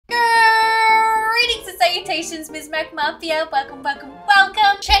Salutations, Mysmak Mafia. Welcome, welcome,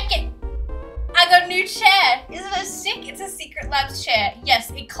 welcome. Check it. I got a new chair. Isn't it sick? It's a Secret Labs chair.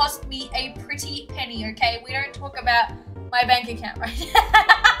 Yes, it cost me a pretty penny, okay? We don't talk about my bank account right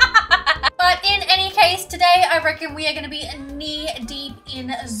now. But in any case, today I reckon we are going to be knee deep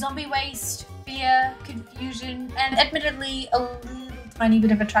in zombie waste, fear, confusion, and admittedly a little tiny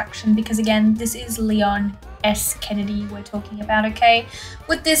bit of attraction because again, this is Leon S. Kennedy we're talking about, okay?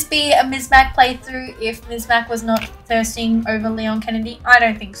 Would this be a Mysmak playthrough if Mysmak was not thirsting over Leon Kennedy? I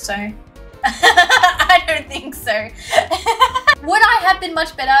don't think so. I don't think so. Would I have been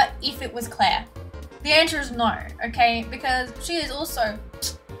much better if it was Claire? The answer is no, okay? Because she is also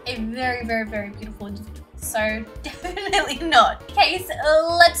a very, very, very beautiful individual. So definitely not. Okay, so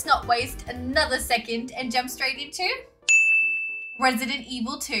let's not waste another second and jump straight into Resident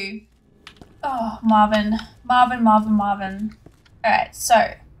Evil 2. Oh, Marvin. Alright,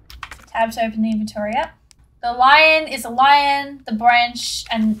 so tab to open the inventory up. The lion is a lion, the branch,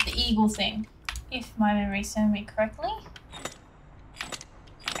 and the eagle thing. If my memory serves me correctly.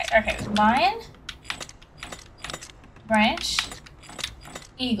 Okay, lion, branch,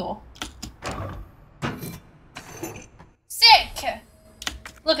 eagle. Sick!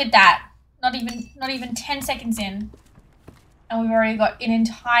 Look at that. Not even 10 seconds in. And we've already got an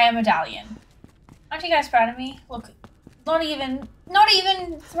entire medallion. Aren't you guys proud of me? Look, not even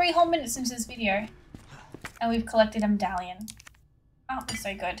 3 whole minutes into this video. And we've collected a medallion. Oh, it's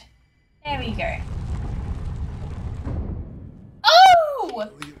so good. There we go. Oh!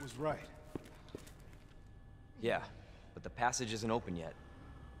 It was right. Yeah, but the passage isn't open yet.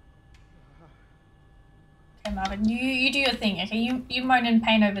 Okay, Marvin, you do your thing, okay? You moan in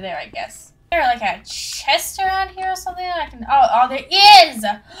pain over there, I guess. Is there like a chest around here or something? I can. Oh, there is!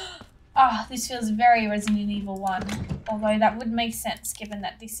 Oh, this feels very Resident Evil 1. Although that would make sense given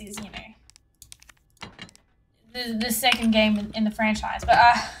that this is, you know, the second game in the franchise. But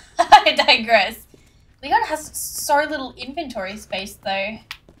I digress. Leon has so little inventory space though.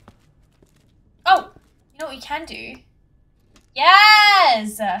 Oh, you know what we can do?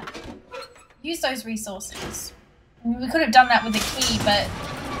 Yes! Use those resources. I mean, we could have done that with a key, but...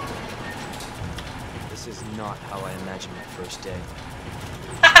 This is not how I imagined my first day.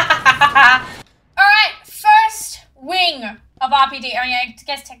 Alright, first wing of RPD. I mean, I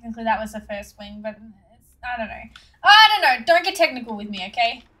guess technically that was the first wing, but I don't know. Don't get technical with me,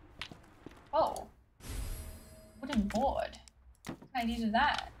 okay? Oh. Wooden board. What can I do to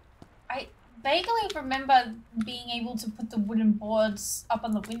that? I vaguely remember being able to put the wooden boards up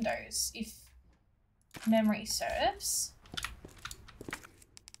on the windows, if memory serves.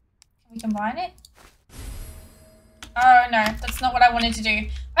 Can we combine it? Oh no, that's not what I wanted to do.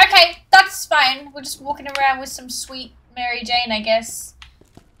 Okay, that's fine. We're just walking around with some sweet Mary Jane, I guess.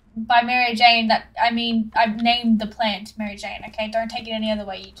 By Mary Jane, I mean I've named the plant Mary Jane, okay? Don't take it any other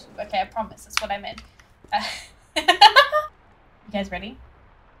way, YouTube. Okay, I promise. That's what I meant. You guys ready?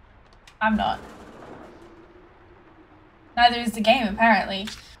 I'm not. Neither is the game, apparently.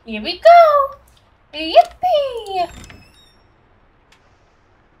 Here we go! Yippee!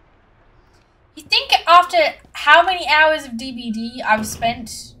 You think after how many hours of DBD I've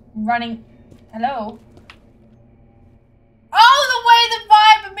spent running... Hello? Oh, the way the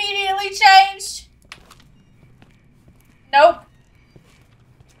vibe immediately changed! Nope.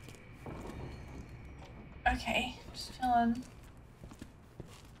 Okay, just feeling...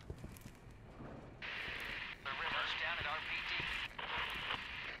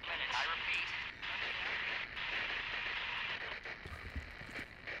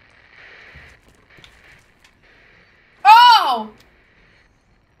 Oh!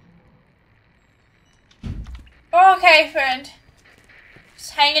 Okay, friend.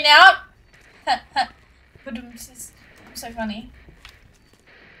 Just hanging out. But I'm so funny.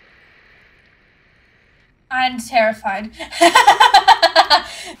 I'm terrified.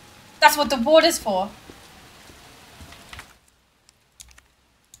 That's what the board is for.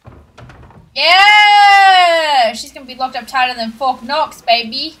 Yeah! She's gonna be locked up tighter than Fort Knox,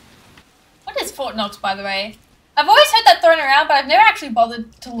 baby. What is Fort Knox, by the way? I've always heard that thrown around, but I've never actually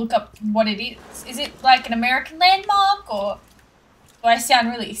bothered to look up what it is. Is it like an American landmark, or do I sound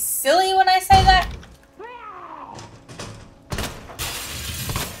really silly when I say that?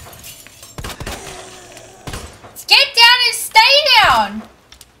 Get down and stay down!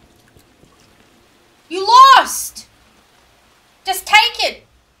 You lost! Just take it!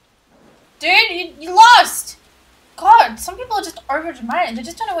 Dude, you lost! God, some people are just over-dramatic. They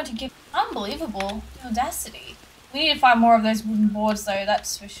just don't know what to give. Unbelievable. The audacity. We need to find more of those wooden boards though,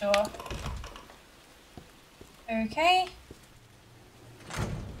 that's for sure. Okay.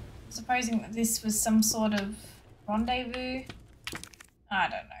 Supposing that this was some sort of rendezvous. I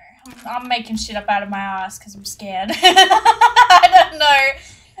don't know. I'm making shit up out of my ass because I'm scared. I don't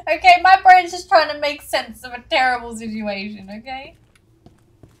know. Okay, my brain's just trying to make sense of a terrible situation, okay?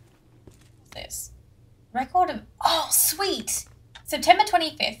 What's this? Record of... Oh, sweet! September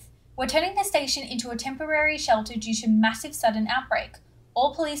 25th. We're turning the station into a temporary shelter due to massive sudden outbreak.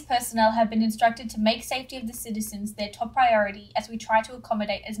 All police personnel have been instructed to make safety of the citizens their top priority as we try to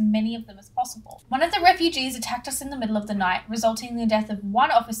accommodate as many of them as possible. One of the refugees attacked us in the middle of the night, resulting in the death of one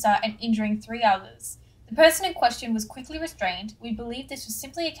officer and injuring 3 others. The person in question was quickly restrained. We believe this was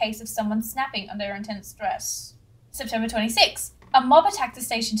simply a case of someone snapping under intense stress. September 26th. A mob attacked the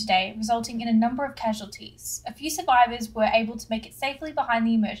station today, resulting in a number of casualties. A few survivors were able to make it safely behind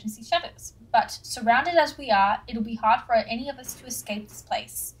the emergency shutters, but surrounded as we are, it'll be hard for any of us to escape this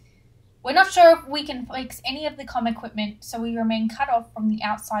place. We're not sure if we can fix any of the comm equipment, so we remain cut off from the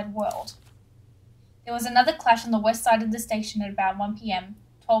outside world. There was another clash on the west side of the station at about 1 PM.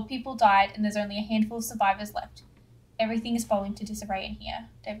 12 people died, and there's only a handful of survivors left. Everything is falling to disarray in here.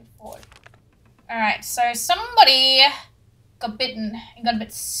 David Ford. Alright, so somebody got bitten and got a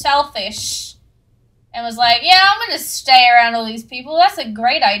bit selfish and was like, yeah, I'm gonna stay around all these people. That's a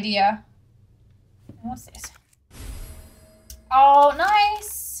great idea. And what's this? Oh,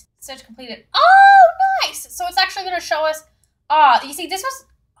 nice. Search completed. Oh, nice. So it's actually gonna show us. You see, this was.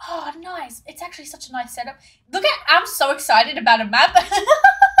 Oh, nice. It's actually such a nice setup. Look at. I'm so excited about a map.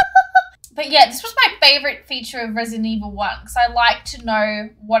 But yeah, this was my favorite feature of Resident Evil 1 because I like to know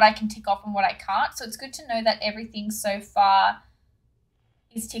what I can tick off and what I can't. So it's good to know that everything so far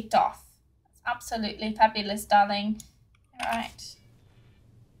is ticked off. It's absolutely fabulous, darling. All right.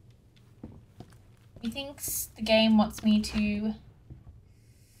 Methinks the game wants me to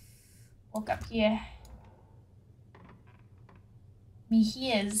walk up here. Me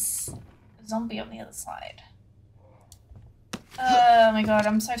here's a zombie on the other side. Oh my god,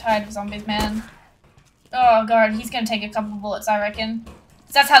 I'm so tired of zombies, man. Oh god, he's gonna take a couple bullets, I reckon.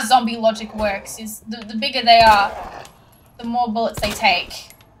 'Cause that's how zombie logic works, is the bigger they are, the more bullets they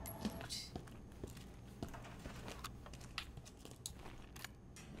take.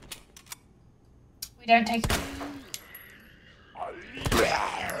 We don't take...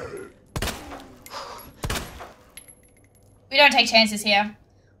 We don't take chances here.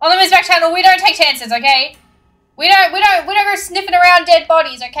 On the Mysmak channel, we don't take chances, okay? We don't go sniffing around dead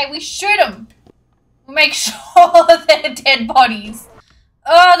bodies, okay? We shoot them. We make sure they're dead bodies.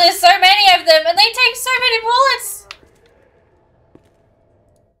 Oh, there's so many of them, and they take so many bullets.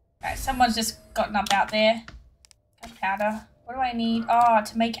 Alright, someone's just gotten up out there. Gunpowder. What do I need? Oh,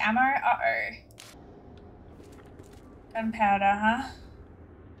 to make ammo? Uh-oh. Gunpowder, huh?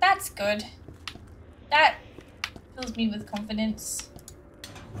 That's good. That fills me with confidence.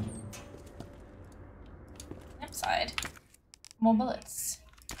 Side. More bullets.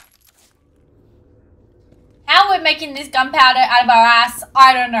 How we're making this gunpowder out of our ass,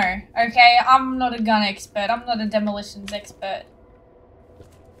 I don't know. Okay, I'm not a gun expert. I'm not a demolitions expert.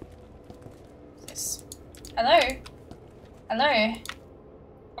 What's this? Hello? Hello?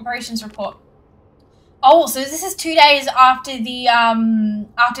 Operations report. Oh, so this is 2 days after they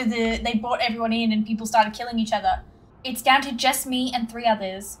brought everyone in and people started killing each other. It's down to just me and 3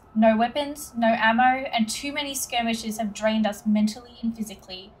 others. No weapons, no ammo, and too many skirmishes have drained us mentally and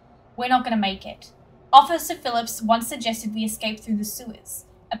physically. We're not going to make it. Officer Phillips once suggested we escape through the sewers.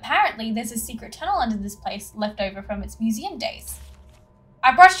 Apparently, there's a secret tunnel under this place left over from its museum days.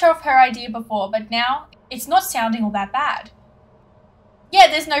 I brushed off her idea before, but now it's not sounding all that bad. Yeah,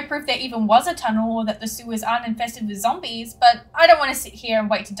 there's no proof there even was a tunnel or that the sewers aren't infested with zombies, but I don't want to sit here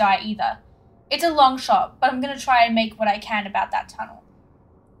and wait to die either. It's a long shot, but I'm going to try and make what I can about that tunnel.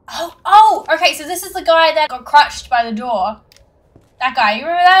 Oh, okay, so this is the guy that got crushed by the door. That guy, you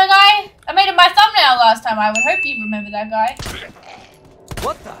remember that guy? I made it my thumbnail last time, I would hope you remember that guy.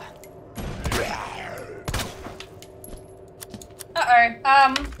 What the?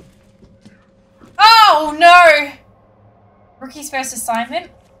 Uh-oh, oh no! Rookie's first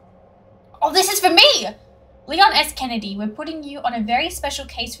assignment? Oh, this is for me! Leon S. Kennedy, we're putting you on a very special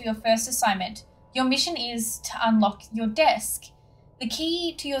case for your first assignment. Your mission is to unlock your desk. The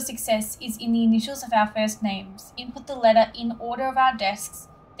key to your success is in the initials of our first names. Input the letter in order of our desks.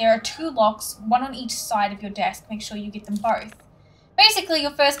 There are 2 locks, one on each side of your desk. Make sure you get them both. Basically,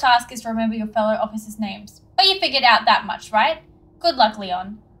 your first task is to remember your fellow officers' names. But you figured out that much, right? Good luck,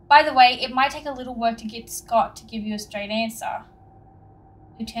 Leon. By the way, it might take a little work to get Scott to give you a straight answer.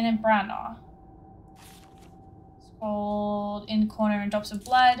 Lieutenant Branagh. Scrolled in the corner and drops of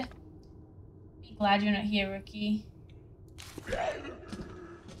blood. Be glad you're not here, Rookie.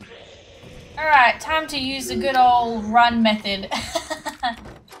 Alright, time to use the good old run method.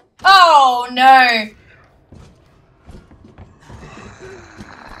 Oh no!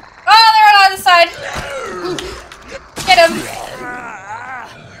 Oh, they're on either side! Get him!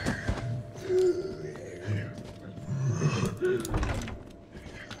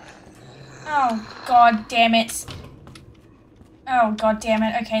 Oh, god damn it. Oh, god damn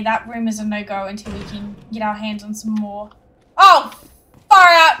it. Okay, that room is a no-go until we can get our hands on some more. Oh, far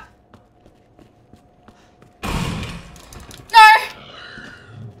out! No!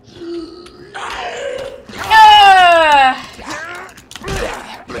 No!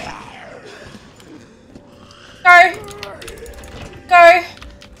 Go! Go!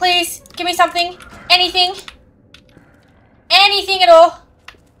 Please, give me something. Anything. Anything at all.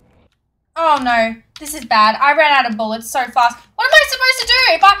 Oh no, this is bad. I ran out of bullets so fast. What am I supposed to do?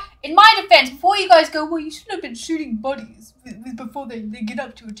 In my defense, before you guys go, well, you shouldn't have been shooting bodies before they get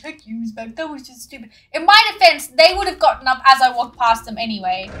up to attack you, Mysmak. That was just stupid. In my defense, they would have gotten up as I walked past them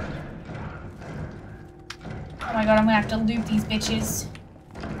anyway. Oh my god, I'm gonna have to loop these bitches.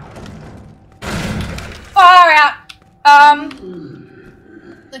 Far out.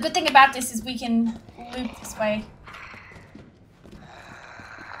 The good thing about this is we can loop this way.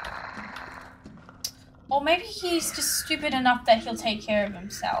 Or maybe he's just stupid enough that he'll take care of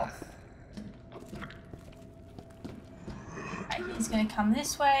himself. Right, he's gonna come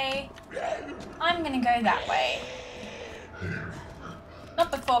this way. I'm gonna go that way.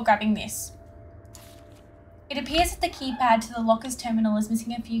 Not before grabbing this. It appears that the keypad to the locker's terminal is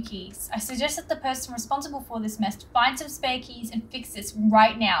missing a few keys. I suggest that the person responsible for this mess find some spare keys and fix this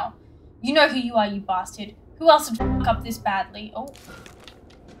right now. You know who you are, you bastard. Who else would fuck up this badly? Oh.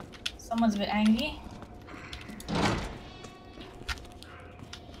 Someone's a bit angry.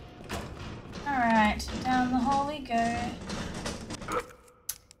 Alright, down the hall we go.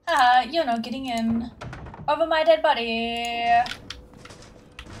 Haha, you're not getting in. Over my dead body.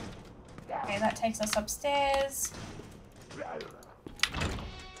 Okay, that takes us upstairs.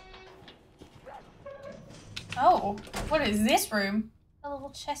 Oh, what is this room? A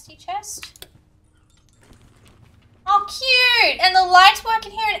little chesty chest? Oh, cute! And the lights work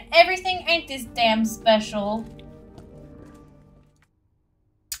in here and everything. Ain't this damn special?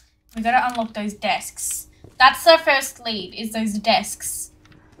 We gotta unlock those desks. That's our first lead, is those desks.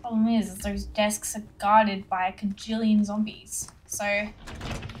 Problem is those desks are guarded by a cajillion zombies. So,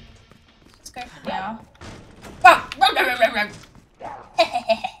 let's go for now.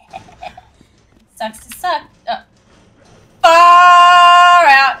 Sucks to suck. Far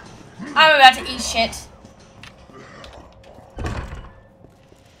out! I'm about to eat shit.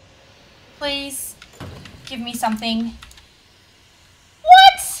 Please, give me something.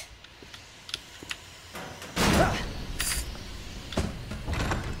 What?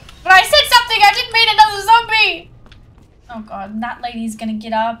 But I said something, I didn't mean another zombie! Oh god, and that lady's gonna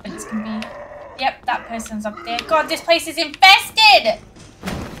get up and it's gonna be... Yep, that person's up there. God, this place is infested!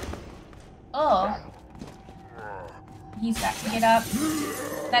 Oh. He's about to get up.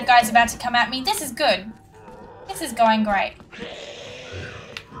 That guy's about to come at me. This is good. This is going great.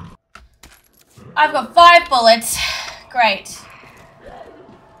 I've got 5 bullets. Great.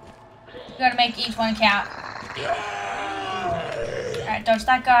 We gotta make each one count. Alright, dodge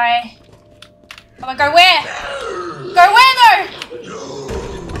that guy. Oh my god, go where? Go where though?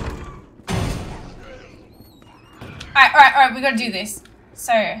 Alright, we gotta do this.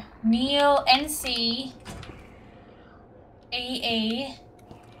 So, Neil, NC, EE,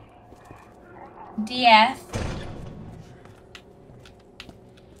 DF,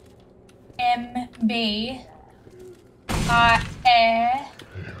 MB, RA,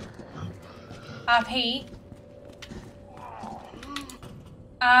 RP.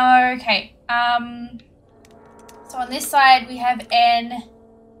 Okay. So on this side we have N,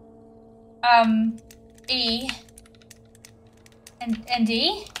 E, and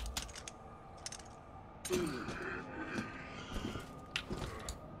D.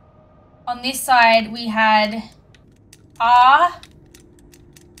 On this side we had R.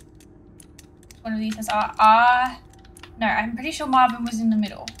 One of these has R. No, I'm pretty sure Marvin was in the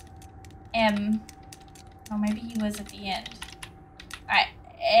middle. M. Or maybe he was at the end. Alright.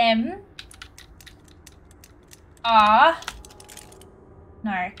 M. R.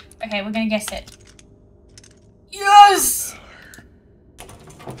 No. Okay, we're gonna guess it. Yes!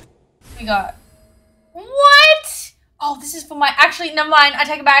 We got... What? Oh, this is for my... Actually, never mind. I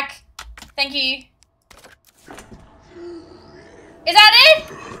take it back. Thank you. Is that it?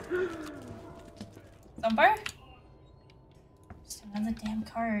 Zombo? Just another damn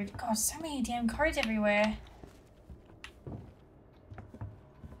code. God, so many damn codes everywhere.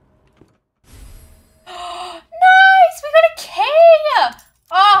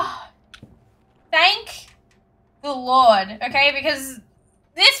 okay? Because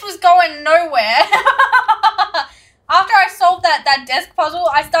this was going nowhere. After I solved that desk puzzle,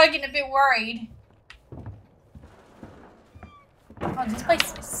 I started getting a bit worried. Oh, this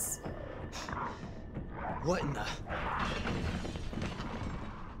place is... What in the...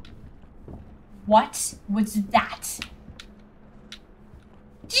 What was that?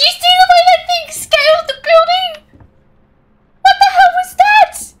 Did you see the way that thing scaled the building? What the hell was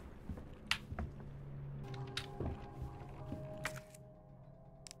that?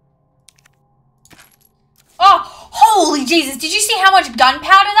 Oh, holy Jesus. Did you see how much gunpowder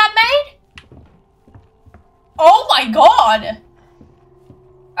that made? Oh my god.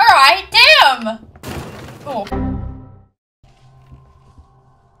 Alright, damn. Oh.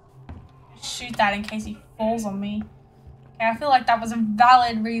 Shoot that in case he falls on me. Okay, I feel like that was a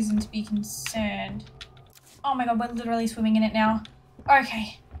valid reason to be concerned. Oh my god, we're literally swimming in it now.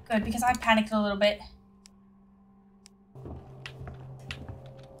 Okay, good, because I panicked a little bit.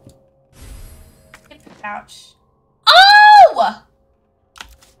 Get the pouch. Oh!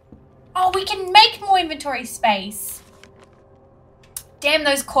 Oh, we can make more inventory space. Damn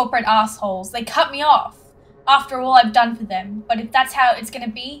those corporate assholes. They cut me off after all I've done for them. But if that's how it's gonna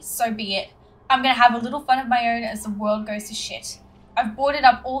be, so be it. I'm gonna have a little fun of my own as the world goes to shit. I've boarded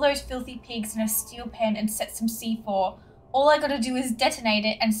up all those filthy pigs in a steel pen and set some C4. All I gotta do is detonate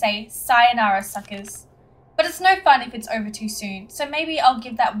it and say, sayonara, suckers. But it's no fun if it's over too soon, so maybe I'll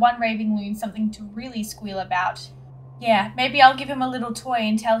give that one raving loon something to really squeal about. Yeah, maybe I'll give him a little toy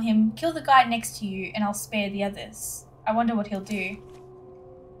and tell him, kill the guy next to you and I'll spare the others. I wonder what he'll do.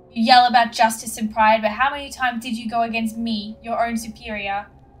 You yell about justice and pride, but how many times did you go against me, your own superior?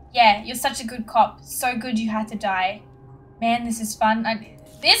 Yeah, you're such a good cop. So good you had to die. Man, this is fun.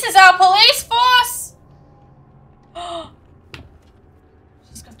 This is our police force!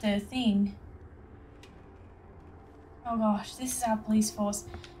 She's got the thing. Oh gosh, this is our police force.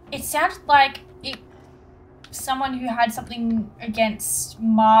 It sounded like someone who had something against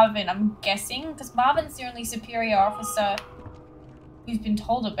Marvin, I'm guessing. Because Marvin's the only superior officer we've been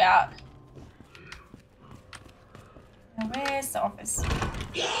told about. Now where's the office?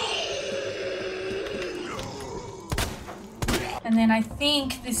 And then I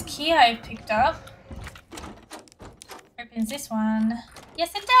think this key I picked up opens this one.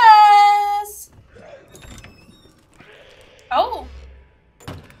 Yes, it does! Oh!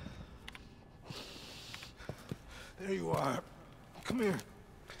 There you are. Come here.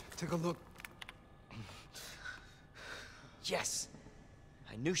 Take a look. Yes.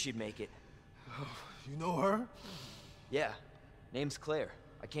 I knew she'd make it. Oh, you know her? Yeah. Name's Claire.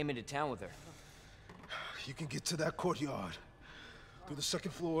 I came into town with her. You can get to that courtyard. Through the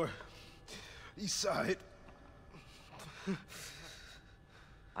second floor. East side.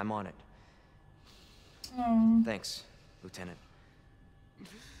 I'm on it. Thanks, Lieutenant.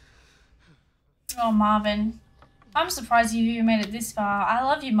 Oh, Marvin. I'm surprised you even made it this far. I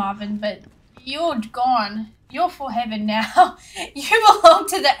love you, Marvin, but you're gone. You're for heaven now. You belong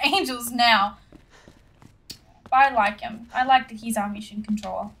to the angels now. But I like him. I like that he's our mission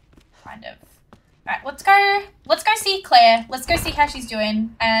controller. Kind of. Alright, let's go see Claire. Let's go see how she's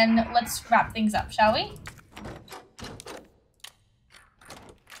doing. And let's wrap things up, shall we?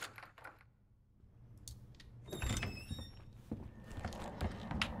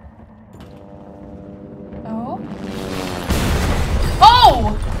 Oh.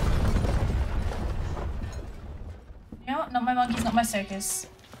 Oh! No, not my monkeys, not my circus.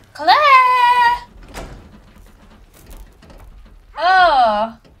 Claire!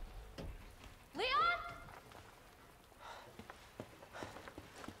 Oh. Leon?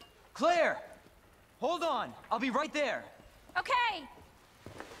 Claire! Hold on! I'll be right there! Okay.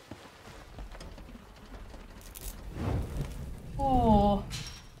 Oh.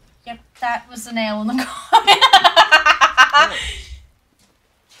 Yep, that was the nail in the coffin.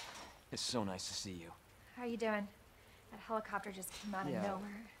 It's so nice to see you. How are you doing? That helicopter just came out of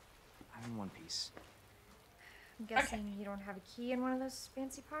nowhere. I'm in one piece. I'm guessing you don't have a key in one of those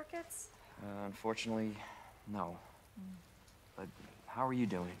fancy pockets? Unfortunately, no. But how are you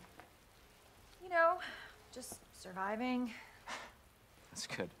doing? You know, just surviving. That's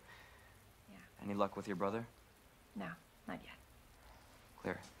good. Yeah. Any luck with your brother? No, not yet.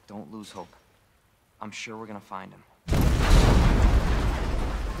 Claire, don't lose hope. I'm sure we're gonna find him.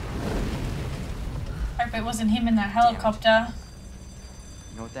 Hope it wasn't him in that helicopter.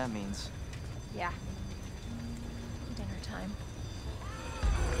 You know what that means? Yeah. Dinner time.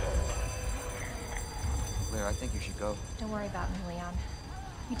 Claire, I think you should go. Don't worry about me, Leon.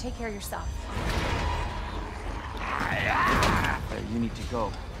 You take care of yourself. Claire, you need to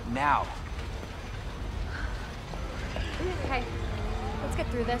go. Now! Okay, let's get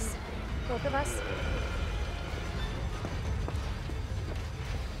through this. Both of us.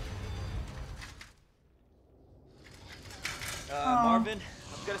 Marvin,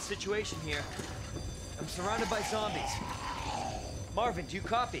 I've got a situation here. I'm surrounded by zombies. Marvin, do you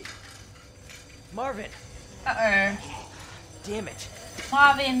copy? Marvin! Uh-oh. Damn it.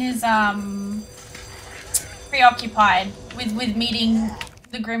 Marvin is, preoccupied with meeting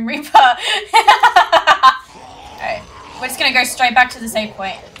the Grim Reaper. Alright, we're just gonna go straight back to the save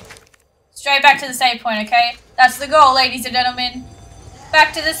point. Straight back to the save point, okay? That's the goal, ladies and gentlemen.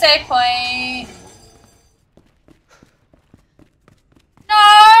 Back to the save point.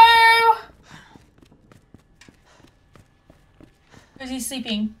 No! Is he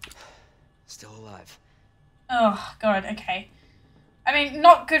sleeping? Still alive. Oh, God, okay. I mean,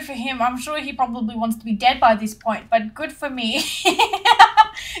 not good for him. I'm sure he probably wants to be dead by this point, but good for me.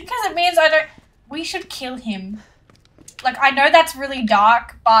 Because it means we should kill him. Like, I know that's really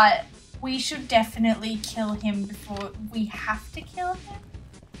dark, but we should definitely kill him before we have to kill him.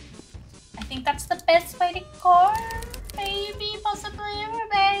 I think that's the best way to go. Maybe, possibly,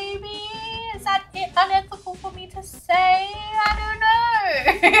 maybe. Is that unethical for me to say? I don't know.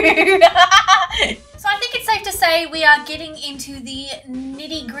 So I think it's safe to say we are getting into the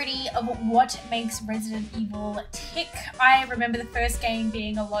nitty-gritty of what makes Resident Evil tick. I remember the first game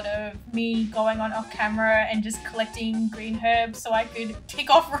being a lot of me going on off camera and just collecting green herbs so I could tick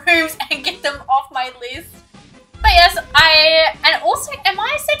off rooms and get them off my list. But yes, and also, am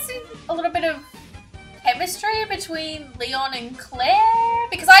I sensing a little bit of chemistry between Leon and Claire?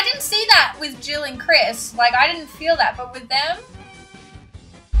 Because I didn't see that with Jill and Chris. Like, I didn't feel that, but with them,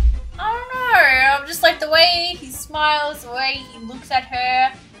 I don't know. I'm just like the way he smiles, the way he looks at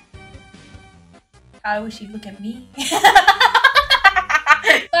her. I wish he'd look at me.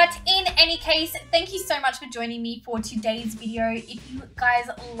 But in any case, thank you so much for joining me for today's video. If you guys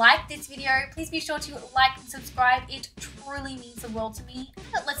like this video, please be sure to like and subscribe. It truly means the world to me.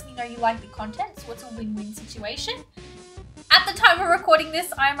 It lets me know you like the content, so it's a win-win situation. At the time of recording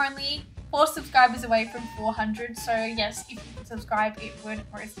this, I'm only 4 subscribers away from 400, so yes, if you could subscribe, it would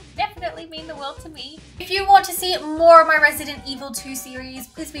most definitely mean the world to me. If you want to see more of my Resident Evil 2 series,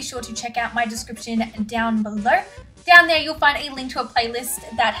 please be sure to check out my description down below. Down there, you'll find a link to a playlist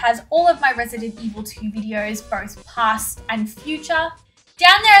that has all of my Resident Evil 2 videos, both past and future.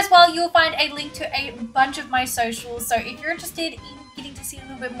 Down there as well, you'll find a link to a bunch of my socials, so if you're interested in getting to see a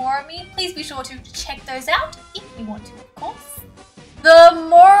little bit more of me, please be sure to check those out if you want to, of course. The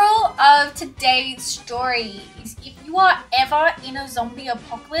moral of today's story is if you are ever in a zombie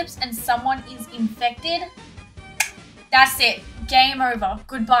apocalypse and someone is infected, that's it. Game over.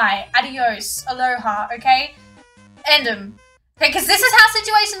 Goodbye. Adios. Aloha. Okay? End them. Okay, because this is how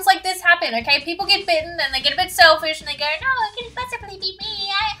situations like this happen, okay? People get bitten and they get a bit selfish and they go, no, it can possibly be me.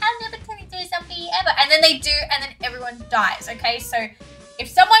 I'll never turn into a zombie ever. And then they do, and then everyone dies, okay? So if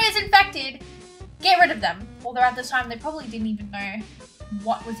someone is infected, get rid of them. Although at the time, they probably didn't even know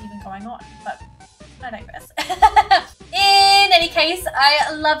what was even going on, but I digress. In any case,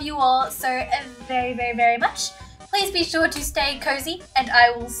 I love you all so very, very, very much. Please be sure to stay cozy, and I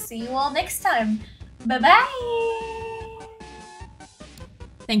will see you all next time. Bye-bye!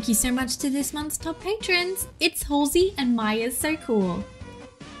 Thank you so much to this month's top patrons. It's Halsey and Mayasocool.